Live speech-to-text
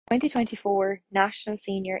2024 National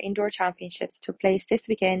Senior Indoor Championships took place this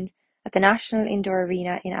weekend at the National Indoor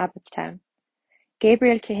Arena in Abbottstown.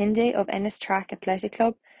 Gabriel Kahinde of Ennis Track Athletic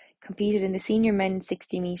Club competed in the senior men's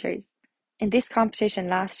 60 metres. In this competition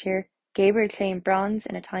last year, Gabriel claimed bronze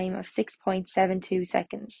in a time of 6.72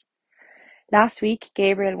 seconds. Last week,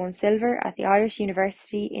 Gabriel won silver at the Irish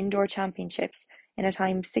University Indoor Championships in a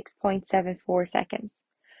time of 6.74 seconds.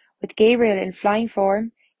 With Gabriel in flying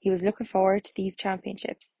form, he was looking forward to these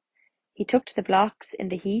championships. He took to the blocks in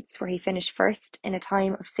the heats where he finished first in a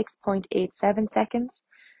time of 6.87 seconds,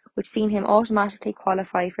 which seen him automatically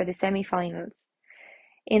qualify for the semi-finals.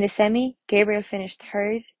 In the semi, Gabriel finished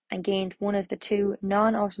third and gained one of the two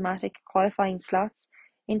non-automatic qualifying slots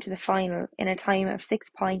into the final in a time of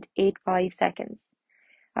 6.85 seconds.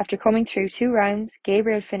 After coming through 2 rounds,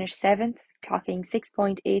 Gabriel finished seventh, clocking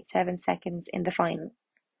 6.87 seconds in the final.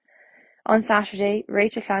 On Saturday,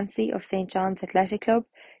 Rachel Clancy of St John's Athletic Club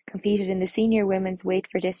competed in the senior women's weight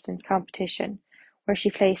for distance competition, where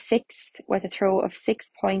she placed sixth with a throw of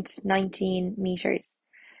 6.19 metres,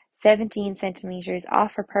 17 centimetres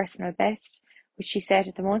off her personal best, which she set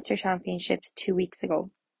at the Munster Championships 2 weeks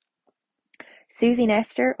ago. Susie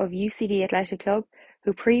Nestor of UCD Athletic Club,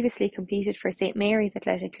 who previously competed for St Mary's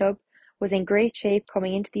Athletic Club, was in great shape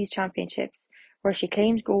coming into these championships, where she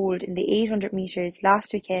claimed gold in the 800 metres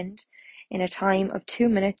last weekend in a time of 2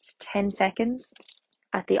 minutes 10 seconds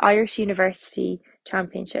at the Irish University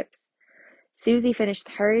Championships. Susie finished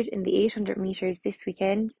third in the 800 metres this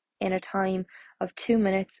weekend in a time of 2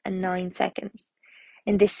 minutes and 9 seconds.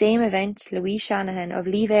 In this same event, Louise Shanahan of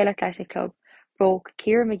Leavale Athletic Club broke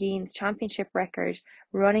Ciara McGee's championship record,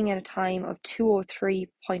 running in a time of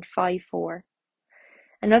 2:03.54.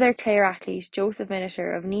 Another Clare athlete, Joseph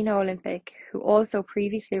Miniter of Nina Olympic, who also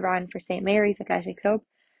previously ran for St Mary's Athletic Club,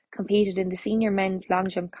 competed in the senior men's long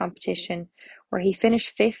jump competition, where he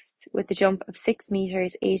finished fifth with a jump of 6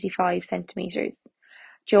 metres 85 centimetres.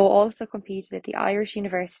 Joe also competed at the Irish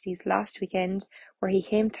Universities last weekend, where he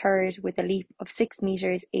came third with a leap of 6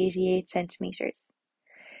 metres 88 centimetres.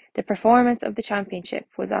 The performance of the championship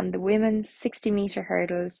was on the women's 60-metre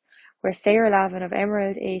hurdles, where Sarah Lavin of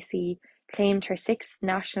Emerald AC claimed her 6th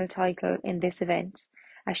national title in this event,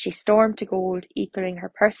 as she stormed to gold, equalling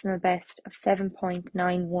her personal best of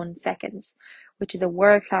 7.91 seconds, which is a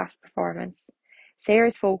world-class performance.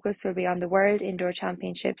 Sarah's focus will be on the World Indoor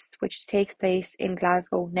Championships, which takes place in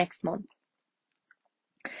Glasgow next month.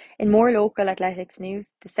 In more local athletics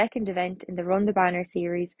news, the second event in the Run the Banner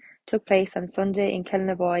series took place on Sunday in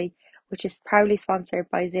Kilnaboy, which is proudly sponsored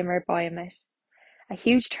by Zimmer Biomet. A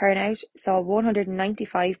huge turnout saw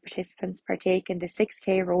 195 participants partake in the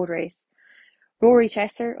 6K road race. Rory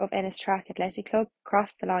Chesser of Ennis Track Athletic Club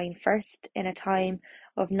crossed the line first in a time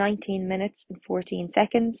of 19 minutes and 14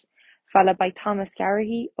 seconds, followed by Thomas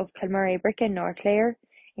Garrahy of Kilmurray Bricken, North Clare,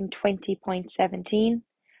 in 20.17,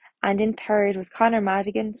 and in third was Conor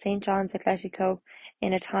Madigan, St John's Athletic Club,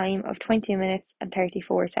 in a time of 20 minutes and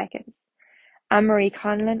 34 seconds. Anne-Marie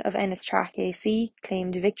Conlon of Ennis Track AC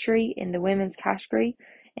claimed victory in the women's category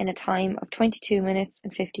in a time of 22 minutes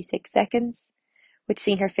and 56 seconds, which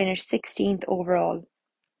seen her finish 16th overall.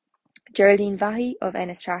 Geraldine Vahy of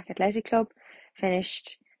Ennis Track Athletic Club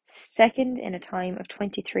finished second in a time of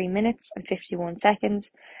 23 minutes and 51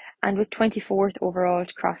 seconds and was 24th overall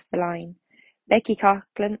to cross the line. Becky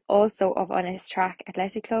Coughlin, also of Ennis Track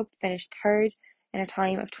Athletic Club, finished third in a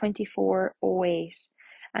time of 24:08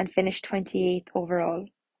 and finished 28th overall.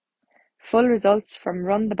 Full results from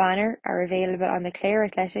Run the Banner are available on the Clare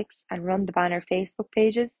Athletics and Run the Banner Facebook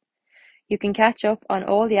pages. You can catch up on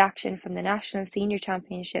all the action from the National Senior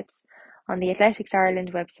Championships on the Athletics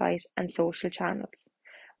Ireland website and social channels.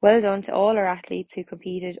 Well done to all our athletes who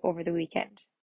competed over the weekend.